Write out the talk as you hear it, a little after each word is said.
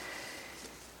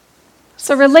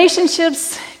So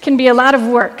relationships can be a lot of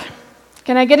work.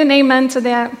 Can I get an amen to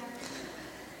that?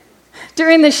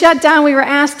 During the shutdown, we were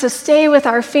asked to stay with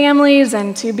our families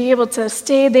and to be able to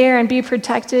stay there and be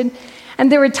protected.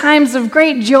 And there were times of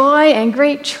great joy and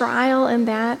great trial in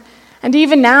that. And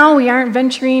even now, we aren't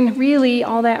venturing really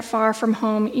all that far from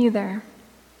home either.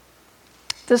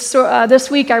 This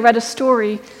week, I read a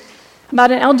story about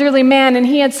an elderly man, and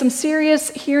he had some serious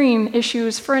hearing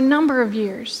issues for a number of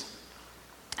years.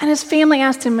 And his family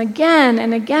asked him again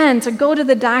and again to go to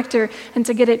the doctor and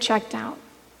to get it checked out.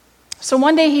 So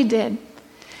one day he did.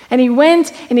 And he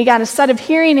went and he got a set of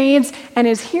hearing aids, and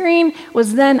his hearing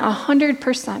was then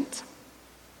 100%.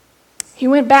 He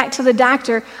went back to the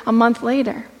doctor a month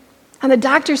later. And the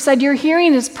doctor said, "Your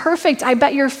hearing is perfect. I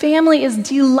bet your family is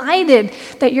delighted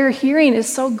that your hearing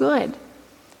is so good."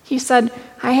 He said,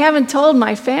 "I haven't told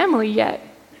my family yet.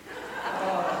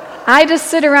 I just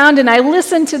sit around and I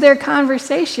listen to their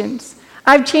conversations.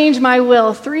 I've changed my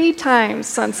will 3 times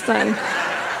since then."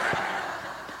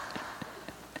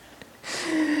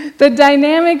 The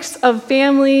dynamics of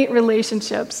family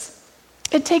relationships.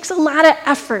 It takes a lot of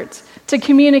effort to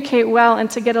communicate well and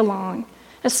to get along,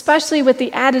 especially with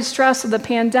the added stress of the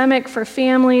pandemic for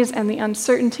families and the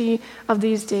uncertainty of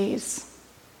these days.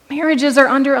 Marriages are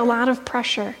under a lot of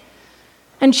pressure.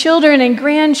 And children and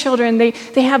grandchildren,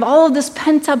 they have all of this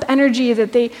pent-up energy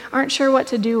that they aren't sure what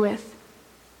to do with.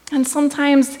 And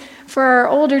sometimes for our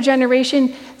older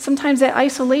generation, sometimes that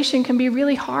isolation can be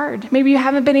really hard. Maybe you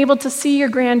haven't been able to see your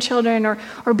grandchildren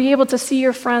or be able to see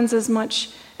your friends as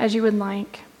much as you would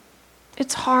like.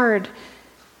 It's hard.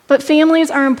 But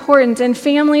families are important, and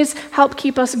families help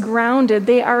keep us grounded.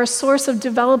 They are a source of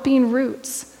developing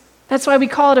roots. That's why we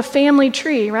call it a family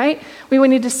tree, right? We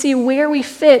need to see where we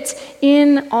fit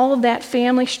in all of that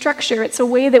family structure. It's a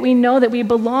way that we know that we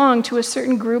belong to a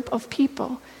certain group of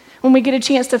people. When we get a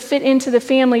chance to fit into the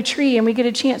family tree and we get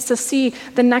a chance to see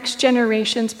the next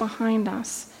generations behind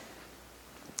us.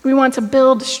 We want to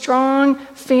build strong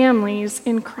families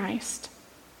in Christ.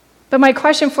 But my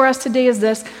question for us today is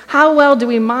this: how well do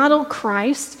we model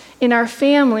Christ in our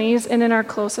families and in our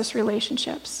closest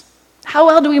relationships? How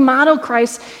well do we model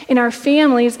Christ in our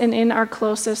families and in our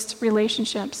closest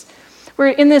relationships? We're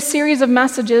in this series of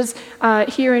messages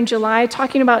here in July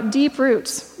talking about deep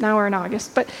roots. Now we're in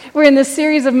August, but we're in this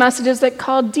series of messages that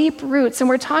called Deep Roots, and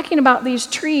we're talking about these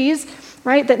trees,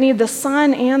 right, that need the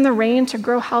sun and the rain to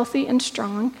grow healthy and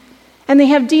strong. And they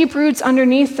have deep roots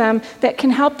underneath them that can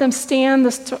help them stand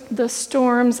the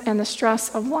storms and the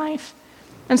stress of life.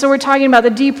 And so we're talking about the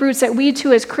deep roots that we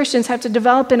too as Christians have to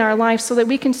develop in our life so that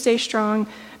we can stay strong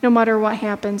no matter what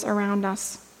happens around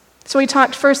us. So we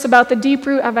talked first about the deep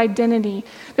root of identity,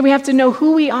 that we have to know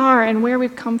who we are and where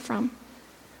we've come from.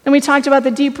 Then we talked about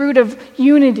the deep root of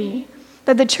unity,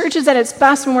 that the church is at its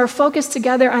best when we're focused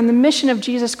together on the mission of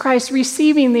Jesus Christ,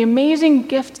 receiving the amazing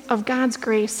gift of God's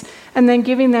grace and then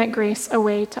giving that grace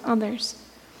away to others.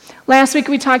 Last week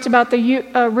we talked about the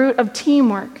root of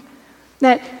teamwork,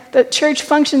 that the church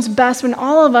functions best when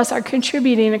all of us are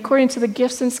contributing according to the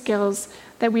gifts and skills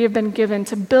that we have been given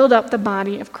to build up the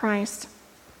body of Christ.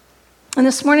 And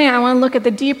this morning I want to look at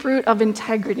the deep root of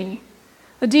integrity.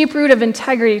 The deep root of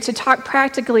integrity, to talk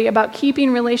practically about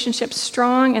keeping relationships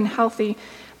strong and healthy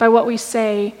by what we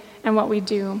say and what we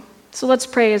do. So let's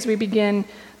pray as we begin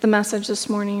the message this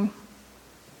morning.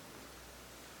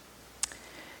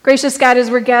 Gracious God,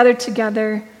 as we're gathered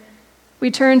together,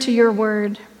 we turn to your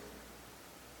word.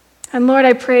 And Lord,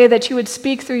 I pray that you would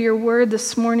speak through your word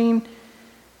this morning,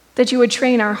 that you would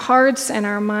train our hearts and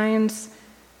our minds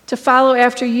to follow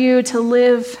after you, to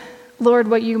live, Lord,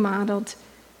 what you modeled.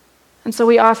 And so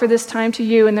we offer this time to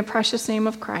you in the precious name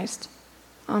of Christ.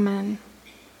 Amen.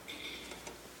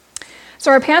 So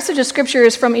our passage of scripture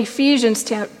is from Ephesians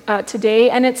today,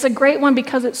 and it's a great one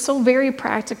because it's so very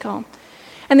practical.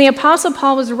 And the Apostle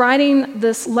Paul was writing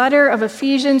this letter of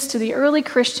Ephesians to the early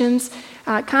Christians,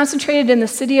 concentrated in the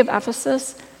city of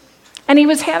Ephesus. And he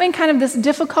was having kind of this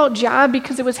difficult job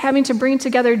because it was having to bring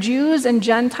together Jews and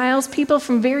Gentiles, people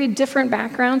from very different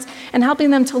backgrounds, and helping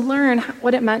them to learn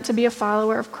what it meant to be a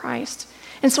follower of Christ.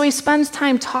 And so he spends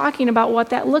time talking about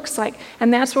what that looks like,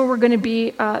 and that's where we're going to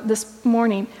be this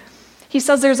morning. He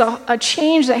says there's a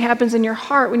change that happens in your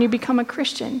heart when you become a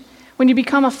Christian, when you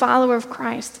become a follower of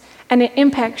Christ, and it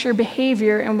impacts your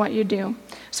behavior and what you do.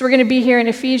 So we're going to be here in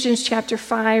Ephesians chapter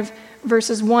 5,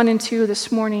 verses 1 and 2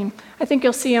 this morning. I think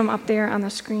you'll see them up there on the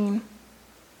screen.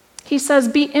 He says,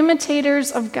 "Be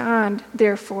imitators of God,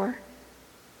 therefore,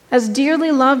 as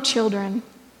dearly loved children,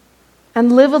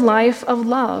 and live a life of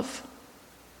love,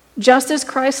 just as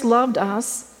Christ loved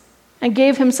us and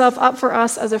gave himself up for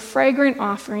us as a fragrant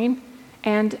offering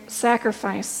and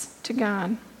sacrifice to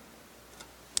God.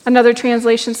 Another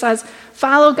translation says,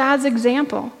 follow God's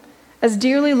example as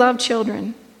dearly loved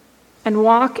children and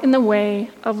walk in the way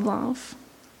of love.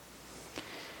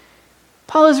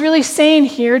 Paul is really saying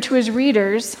here to his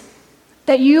readers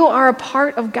that you are a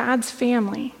part of God's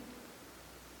family.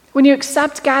 When you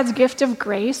accept God's gift of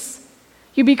grace,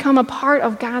 you become a part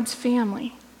of God's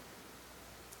family.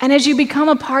 And as you become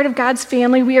a part of God's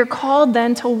family, we are called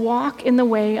then to walk in the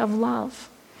way of love,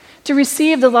 to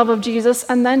receive the love of Jesus,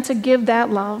 and then to give that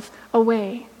love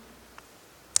away.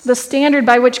 The standard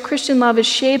by which Christian love is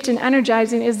shaped and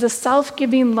energizing is the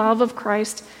self-giving love of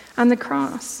Christ on the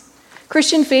cross.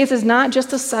 Christian faith is not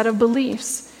just a set of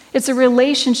beliefs. It's a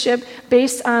relationship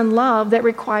based on love that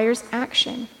requires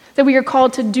action, that we are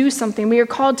called to do something. We are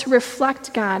called to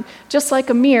reflect God. Just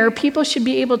like a mirror, people should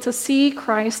be able to see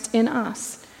Christ in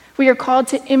us. We are called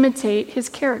to imitate his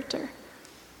character.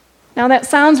 Now that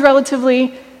sounds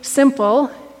relatively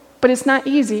simple, but it's not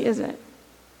easy, is it?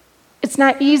 It's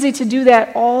not easy to do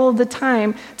that all the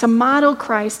time, to model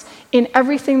Christ in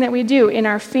everything that we do, in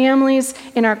our families,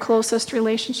 in our closest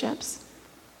relationships.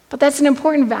 But that's an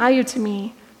important value to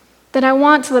me, that I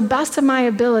want to the best of my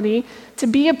ability to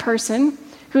be a person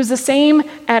who's the same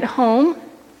at home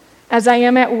as I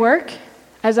am at work,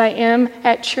 as I am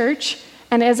at church,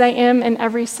 and as I am in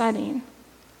every setting.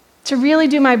 To really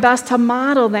do my best to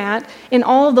model that in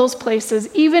all of those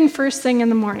places, even first thing in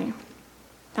the morning.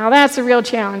 Now that's a real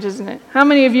challenge, isn't it? How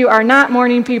many of you are not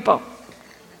morning people?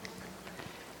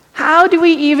 How do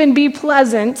we even be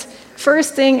pleasant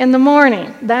first thing in the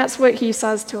morning? That's what he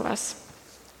says to us.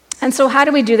 And so how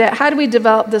do we do that? How do we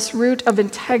develop this root of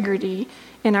integrity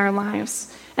in our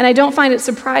lives? And I don't find it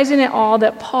surprising at all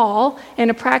that Paul, in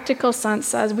a practical sense,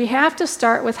 says we have to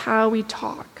start with how we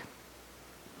talk.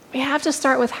 We have to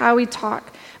start with how we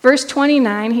talk. Verse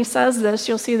 29, he says this.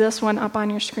 You'll see this one up on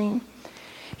your screen.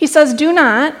 He says, do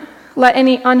not let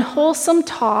any unwholesome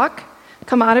talk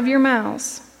come out of your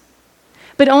mouths,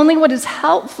 but only what is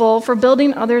helpful for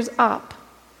building others up,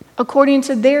 according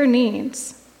to their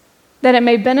needs, that it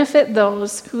may benefit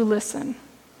those who listen.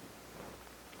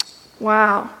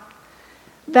 Wow.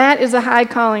 That is a high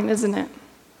calling, isn't it?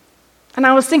 And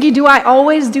I was thinking, do I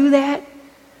always do that?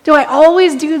 Do I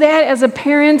always do that as a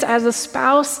parent, as a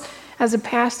spouse, as a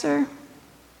pastor?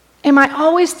 Am I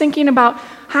always thinking about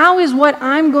how is what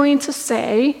I'm going to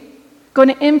say going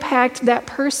to impact that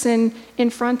person in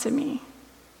front of me?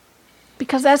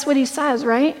 Because that's what he says,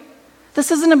 right?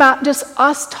 This isn't about just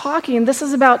us talking. This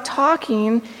is about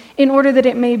talking in order that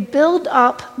it may build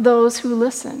up those who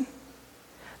listen,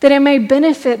 that it may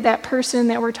benefit that person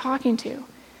that we're talking to.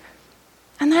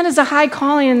 And that is a high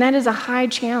calling, and that is a high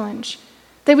challenge.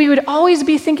 That we would always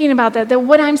be thinking about that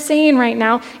what I'm saying right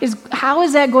now is how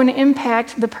is that going to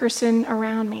impact the person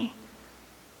around me?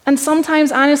 And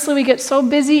sometimes, honestly, we get so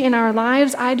busy in our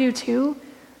lives, I do too,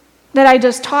 that I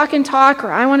just talk and talk,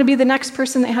 or I want to be the next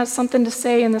person that has something to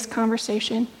say in this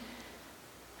conversation.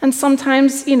 And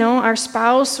sometimes, our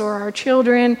spouse or our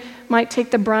children might take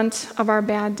the brunt of our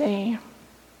bad day.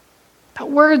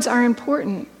 But words are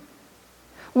important.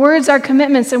 Words are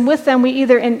commitments, and with them we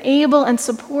either enable and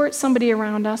support somebody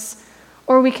around us,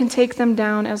 or we can take them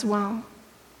down as well.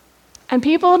 And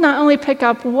people not only pick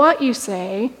up what you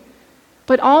say,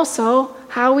 but also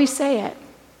how we say it.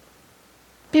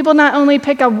 People not only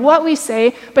pick up what we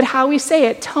say, but how we say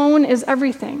it. Tone is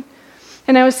everything.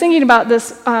 And I was thinking about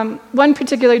this one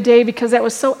particular day because that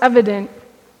was so evident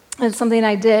in something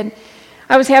I did.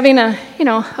 I was having a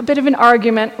bit of an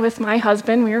argument with my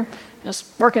husband. We were just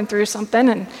working through something,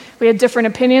 and we had different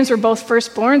opinions. We're both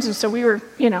firstborns, and so we were,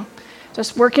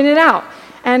 just working it out.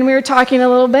 And we were talking a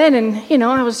little bit, and,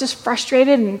 I was just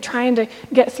frustrated and trying to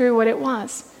get through what it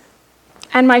was.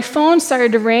 And my phone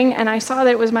started to ring, and I saw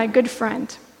that it was my good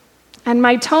friend. And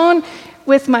my tone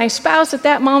with my spouse at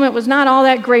that moment was not all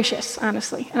that gracious,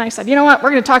 honestly. And I said, you know what, we're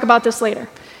going to talk about this later.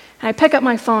 And I pick up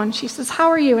my phone. She says, how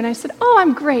are you? And I said, oh,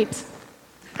 I'm great.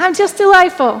 I'm just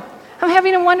delightful. I'm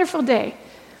having a wonderful day.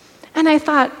 And I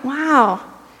thought, wow,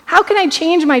 how can I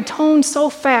change my tone so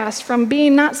fast from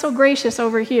being not so gracious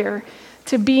over here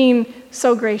to being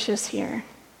so gracious here?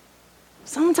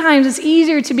 Sometimes it's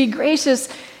easier to be gracious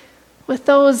with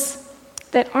those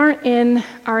that aren't in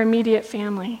our immediate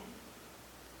family.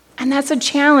 And that's a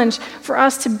challenge for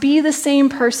us to be the same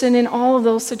person in all of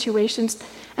those situations.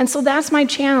 And so that's my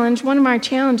challenge. One of my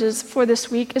challenges for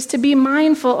this week is to be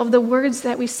mindful of the words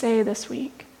that we say this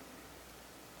week.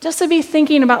 Just to be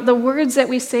thinking about the words that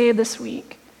we say this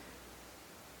week.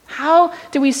 How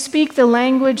do we speak the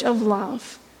language of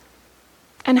love?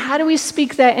 And how do we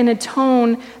speak that in a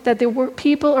tone that the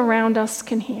people around us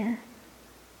can hear?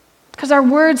 Because our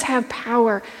words have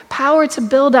power to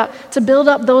build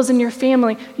up those in your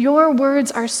family. Your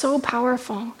words are so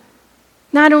powerful,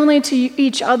 not only to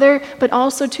each other, but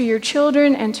also to your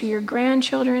children and to your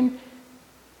grandchildren.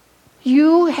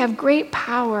 You have great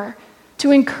power to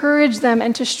encourage them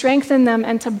and to strengthen them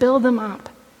and to build them up.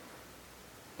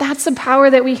 That's the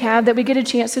power that we have, that we get a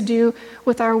chance to do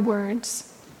with our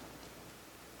words.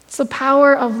 It's the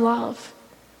power of love.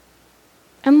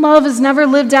 And love is never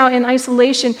lived out in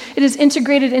isolation. It is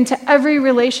integrated into every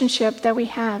relationship that we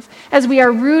have. As we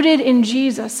are rooted in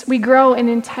Jesus, we grow in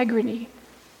integrity.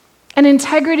 And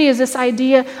integrity is this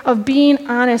idea of being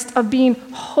honest, of being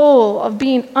whole, of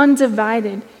being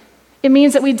undivided. It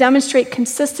means that we demonstrate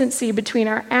consistency between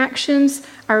our actions,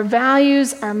 our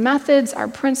values, our methods, our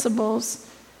principles,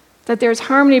 that there's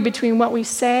harmony between what we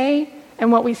say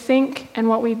and what we think and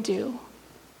what we do.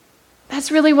 That's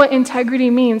really what integrity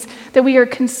means, that we are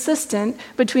consistent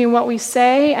between what we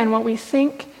say and what we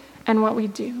think and what we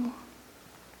do.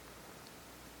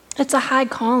 It's a high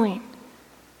calling.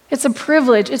 It's a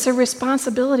privilege. It's a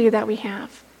responsibility that we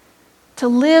have to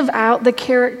live out the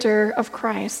character of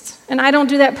Christ. And I don't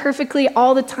do that perfectly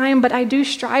all the time, but I do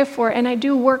strive for it, and I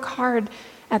do work hard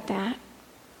at that.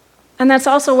 And that's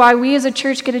also why we as a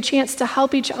church get a chance to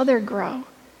help each other grow.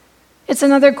 It's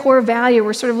another core value.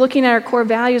 We're sort of looking at our core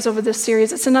values over this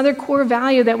series. It's another core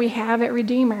value that we have at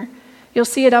Redeemer. You'll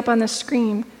see it up on the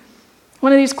screen.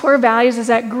 One of these core values is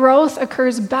that growth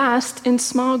occurs best in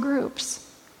small groups.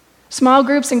 Small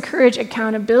groups encourage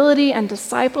accountability and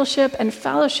discipleship and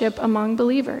fellowship among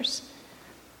believers.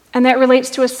 And that relates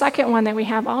to a second one that we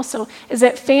have also, is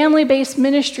that family-based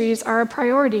ministries are a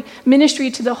priority. Ministry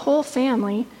to the whole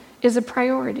family is a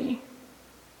priority.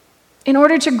 In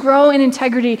order to grow in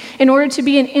integrity, in order to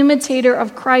be an imitator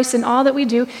of Christ in all that we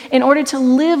do, in order to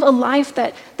live a life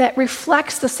that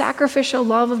reflects the sacrificial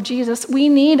love of Jesus, we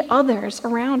need others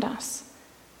around us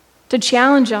to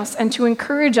challenge us and to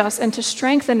encourage us and to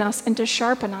strengthen us and to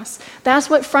sharpen us.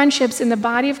 That's what friendships in the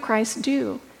body of Christ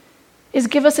do, is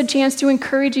give us a chance to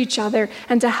encourage each other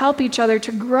and to help each other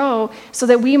to grow so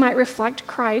that we might reflect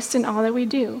Christ in all that we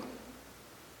do.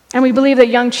 And we believe that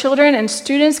young children and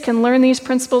students can learn these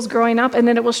principles growing up, and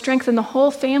that it will strengthen the whole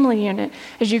family unit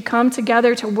as you come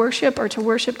together to worship or to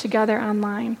worship together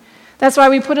online. That's why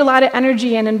we put a lot of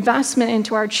energy and investment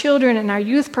into our children and our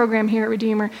youth program here at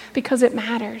Redeemer, because it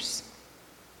matters.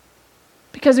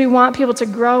 Because we want people to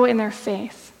grow in their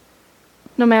faith,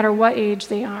 no matter what age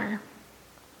they are.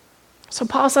 So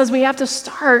Paul says we have to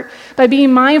start by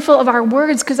being mindful of our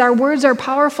words, because our words are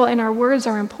powerful and our words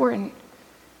are important.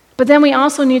 But then we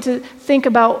also need to think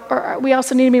about, or we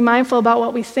also need to be mindful about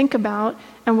what we think about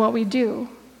and what we do.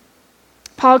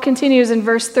 Paul continues in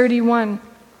verse 31.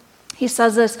 He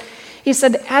says this. He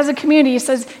said, as a community, he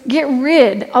says, get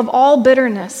rid of all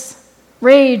bitterness,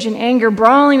 rage and anger,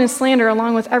 brawling and slander,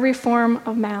 along with every form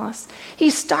of malice. He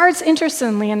starts,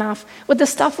 interestingly enough, with the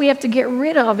stuff we have to get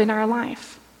rid of in our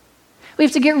life. We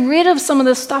have to get rid of some of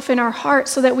the stuff in our heart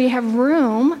so that we have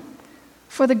room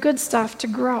for the good stuff to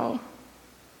grow.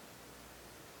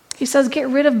 He says, get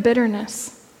rid of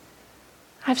bitterness.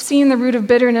 I've seen the root of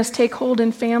bitterness take hold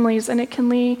in families, and it can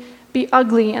be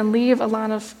ugly and leave a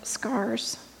lot of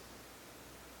scars.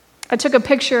 I took a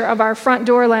picture of our front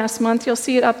door last month. You'll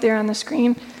see it up there on the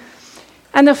screen.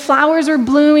 And the flowers were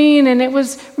blooming, and it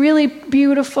was really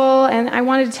beautiful, and I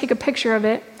wanted to take a picture of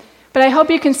it. But I hope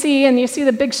you can see, and you see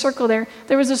the big circle there,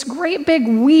 there was this great big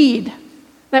weed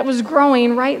that was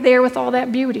growing right there with all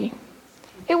that beauty.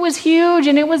 It was huge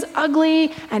and it was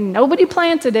ugly and nobody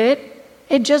planted it.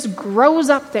 It just grows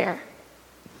up there.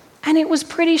 And it was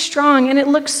pretty strong and it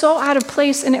looked so out of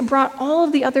place, and it brought all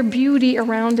of the other beauty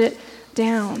around it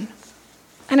down.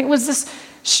 And it was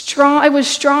strong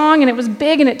and it was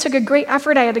big, and it took a great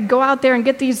effort. I had to go out there and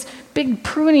get these big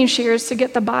pruning shears to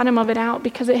get the bottom of it out,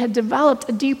 because it had developed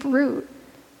a deep root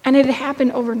and it had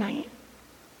happened overnight.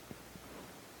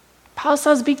 Paul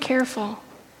says, be careful.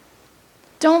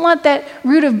 Don't let that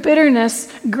root of bitterness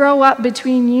grow up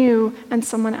between you and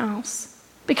someone else,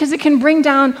 because it can bring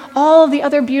down all of the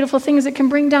other beautiful things. It can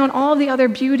bring down all of the other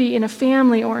beauty in a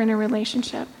family or in a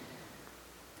relationship.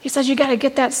 He says you got to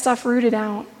get that stuff rooted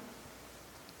out.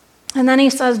 And then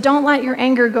he says, don't let your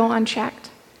anger go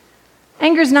unchecked.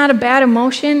 Anger is not a bad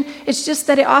emotion. It's just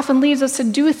that it often leads us to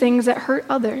do things that hurt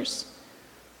others.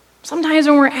 Sometimes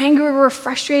when we're angry or we're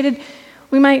frustrated,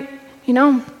 we might,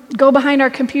 go behind our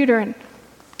computer and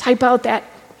type out that,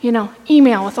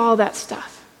 email with all that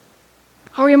stuff.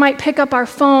 Or we might pick up our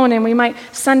phone and we might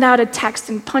send out a text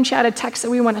and punch out a text that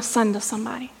we want to send to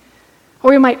somebody. Or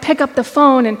we might pick up the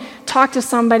phone and talk to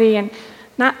somebody and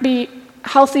not be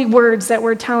healthy words that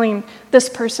we're telling this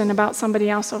person about somebody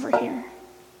else over here?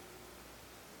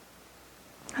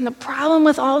 And the problem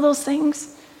with all those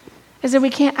things is that we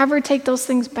can't ever take those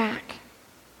things back.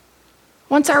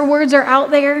 Once our words are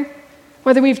out there,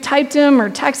 whether we've typed them or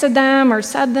texted them or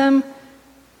said them,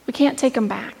 we can't take them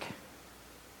back.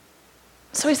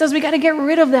 So he says we got to get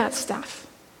rid of that stuff.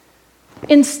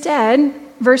 Instead,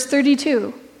 verse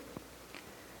 32,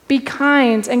 be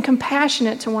kind and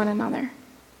compassionate to one another,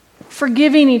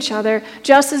 forgiving each other,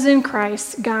 just as in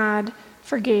Christ God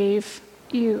forgave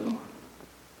you.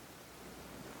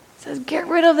 It says get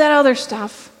rid of that other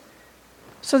stuff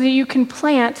so that you can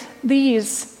plant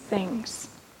these things.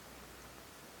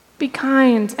 Be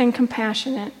kind and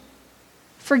compassionate.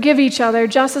 Forgive each other,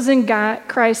 just as in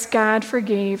Christ God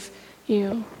forgave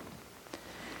you.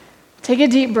 Take a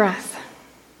deep breath.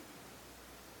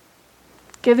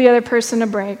 Give the other person a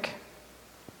break.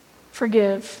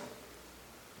 Forgive.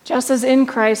 Just as in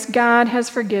Christ God has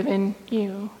forgiven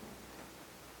you.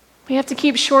 We have to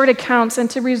keep short accounts and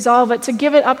to resolve it, to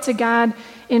give it up to God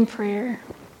in prayer.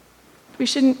 We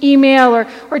shouldn't email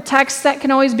or text that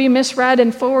can always be misread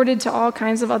and forwarded to all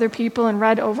kinds of other people and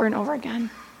read over and over again.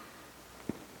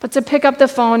 But to pick up the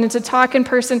phone and to talk in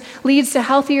person leads to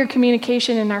healthier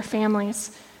communication in our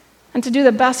families and to do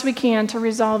the best we can to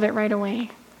resolve it right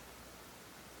away.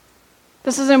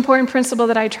 This is an important principle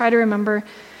that I try to remember.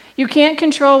 You can't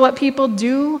control what people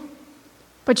do,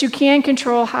 but you can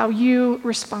control how you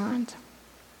respond.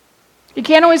 You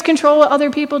can't always control what other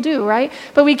people do, right?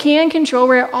 But we can control,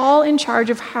 we're all in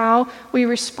charge of how we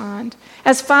respond.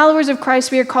 As followers of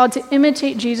Christ, we are called to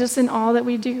imitate Jesus in all that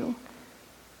we do.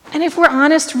 And if we're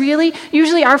honest, really,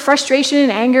 usually our frustration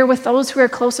and anger with those who are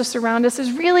closest around us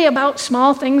is really about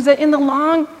small things that in the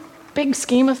long, big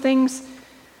scheme of things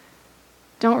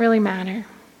don't really matter.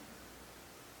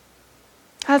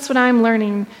 That's what I'm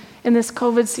learning in this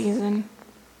COVID season.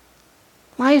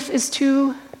 Life is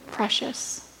too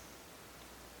precious.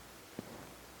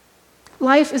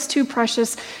 Life is too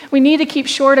precious. We need to keep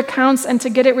short accounts and to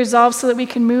get it resolved so that we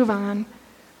can move on.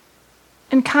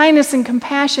 And kindness and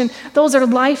compassion, those are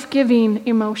life-giving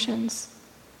emotions.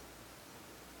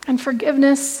 And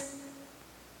forgiveness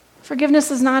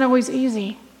is not always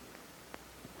easy.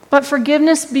 But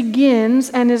forgiveness begins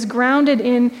and is grounded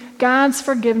in God's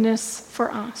forgiveness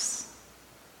for us.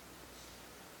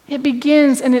 It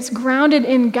begins and it's grounded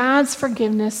in God's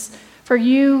forgiveness for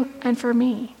you and for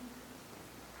me.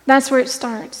 That's where it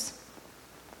starts.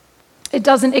 It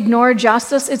doesn't ignore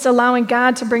justice. It's allowing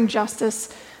God to bring justice,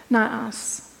 not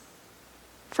us.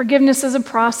 Forgiveness is a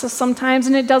process sometimes,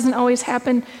 and it doesn't always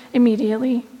happen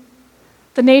immediately.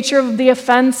 The nature of the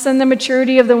offense and the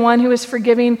maturity of the one who is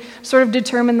forgiving sort of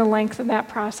determine the length of that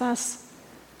process.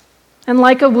 And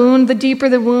like a wound, the deeper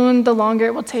the wound, the longer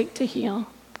it will take to heal.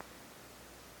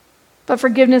 But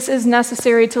forgiveness is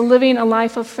necessary to living a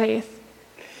life of faith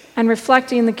and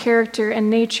reflecting the character and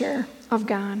nature of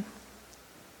God.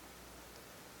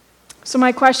 So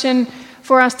my question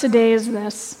for us today is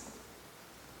this: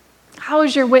 how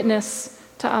is your witness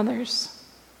to others?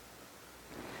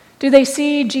 Do they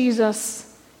see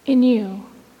Jesus in you?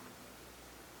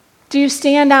 Do you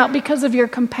stand out because of your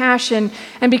compassion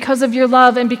and because of your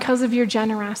love and because of your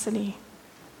generosity?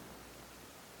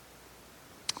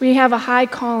 We have a high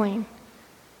calling,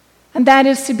 and that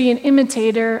is to be an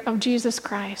imitator of Jesus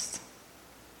Christ.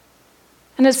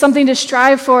 And it's something to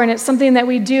strive for, and it's something that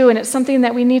we do, and it's something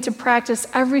that we need to practice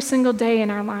every single day in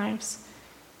our lives.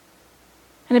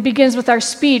 And it begins with our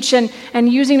speech and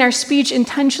using our speech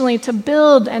intentionally to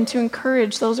build and to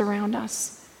encourage those around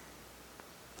us.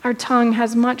 Our tongue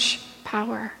has much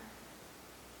power.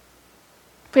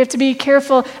 We have to be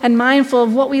careful and mindful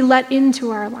of what we let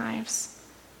into our lives.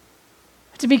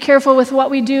 To be careful with what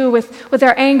we do with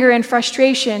our anger and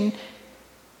frustration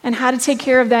and how to take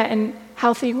care of that in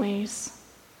healthy ways.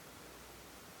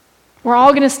 We're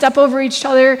all going to step over each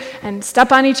other and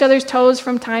step on each other's toes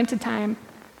from time to time.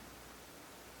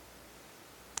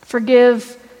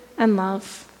 Forgive and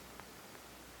love.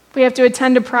 We have to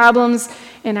attend to problems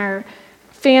in our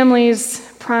families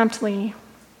promptly.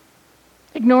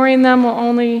 Ignoring them will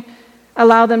only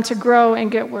allow them to grow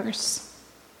and get worse.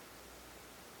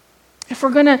 If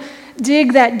we're going to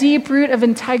dig that deep root of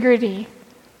integrity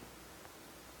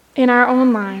in our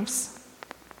own lives,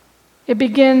 it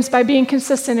begins by being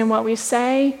consistent in what we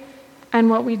say and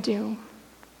what we do.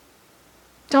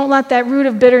 Don't let that root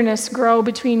of bitterness grow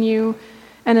between you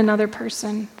and another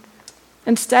person.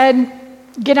 Instead,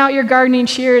 get out your gardening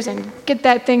shears and get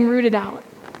that thing rooted out.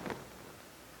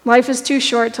 Life is too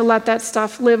short to let that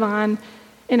stuff live on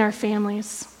in our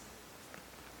families.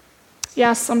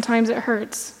 Yes, sometimes it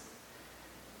hurts.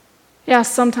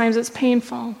 Yes, sometimes it's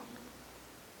painful.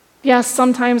 Yes,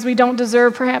 sometimes we don't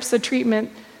deserve perhaps the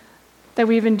treatment that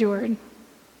we've endured.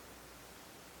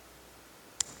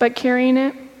 But carrying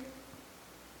it,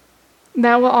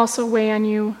 that will also weigh on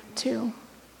you too.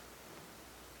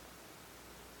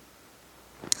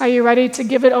 Are you ready to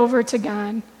give it over to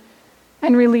God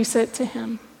and release it to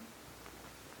Him?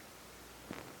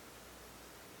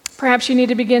 Perhaps you need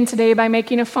to begin today by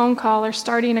making a phone call or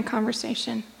starting a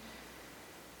conversation.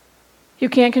 You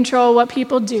can't control what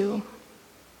people do,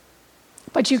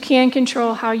 but you can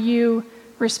control how you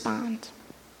respond.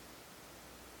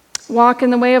 Walk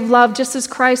in the way of love just as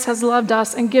Christ has loved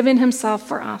us and given Himself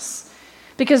for us,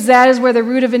 because that is where the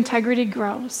root of integrity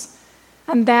grows,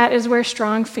 and that is where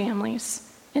strong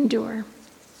families endure.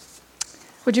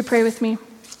 Would you pray with me?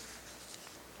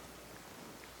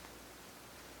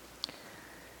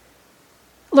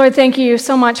 Lord, thank you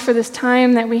so much for this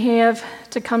time that we have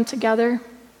to come together.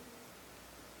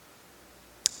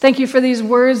 Thank you for these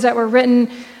words that were written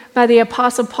by the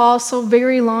Apostle Paul so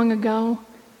very long ago.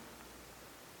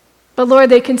 But Lord,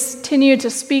 they continue to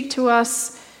speak to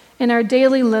us in our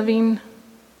daily living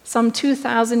some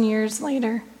 2,000 years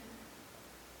later.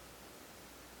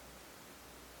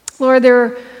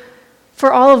 Lord,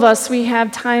 for all of us, we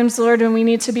have times, Lord, when we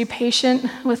need to be patient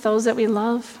with those that we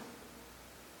love.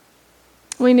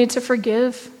 We need to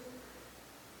forgive.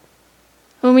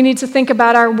 When we need to think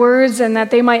about our words and that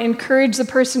they might encourage the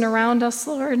person around us,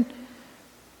 Lord.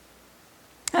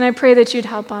 And I pray that you'd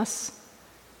help us.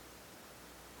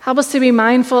 Help us to be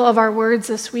mindful of our words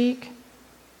this week.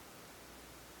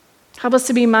 Help us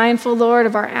to be mindful, Lord,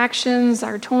 of our actions,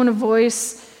 our tone of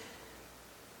voice,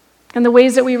 and the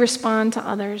ways that we respond to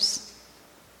others.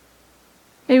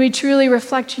 May we truly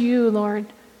reflect you, Lord.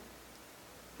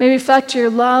 May we reflect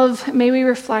your love. May we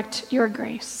reflect your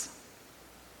grace.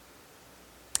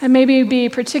 And may we be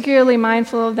particularly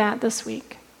mindful of that this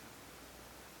week.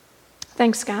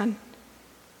 Thanks, God.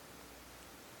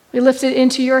 We lift it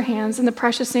into your hands. In the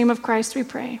precious name of Christ we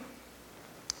pray.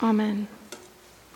 Amen.